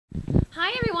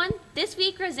Hi everyone, this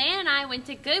week Roseanne and I went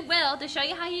to Goodwill to show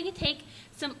you how you can take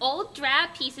some old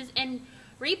drab pieces and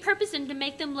repurpose them to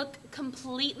make them look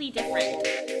completely different.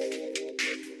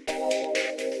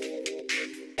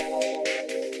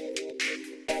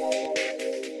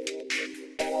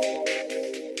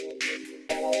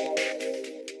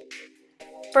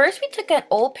 First, we took an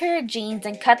old pair of jeans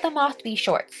and cut them off to be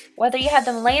shorts. Whether you have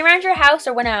them laying around your house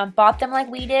or went out and bought them like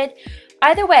we did,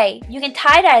 either way, you can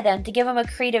tie-dye them to give them a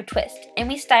creative twist. And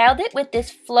we styled it with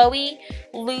this flowy,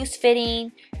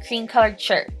 loose-fitting, cream-colored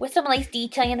shirt with some lace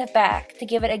detailing in the back to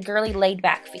give it a girly,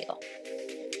 laid-back feel.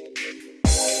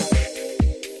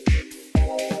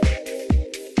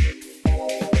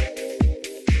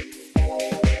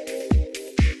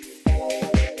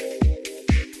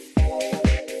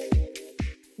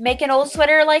 Make an old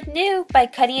sweater like new by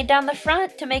cutting it down the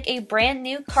front to make a brand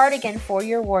new cardigan for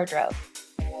your wardrobe.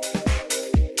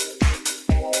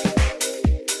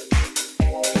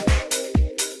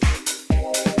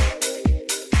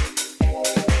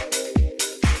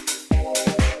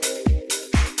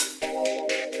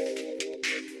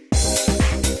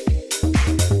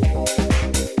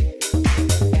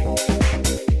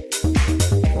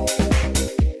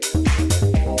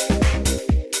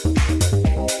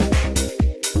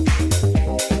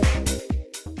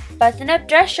 Button-up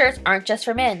dress shirts aren't just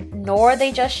for men, nor are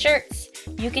they just shirts.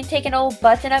 You can take an old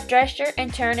button-up dress shirt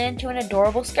and turn it into an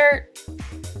adorable skirt.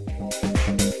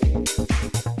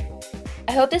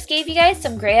 I hope this gave you guys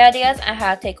some great ideas on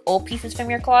how to take old pieces from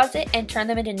your closet and turn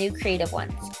them into new creative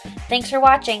ones. Thanks for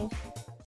watching.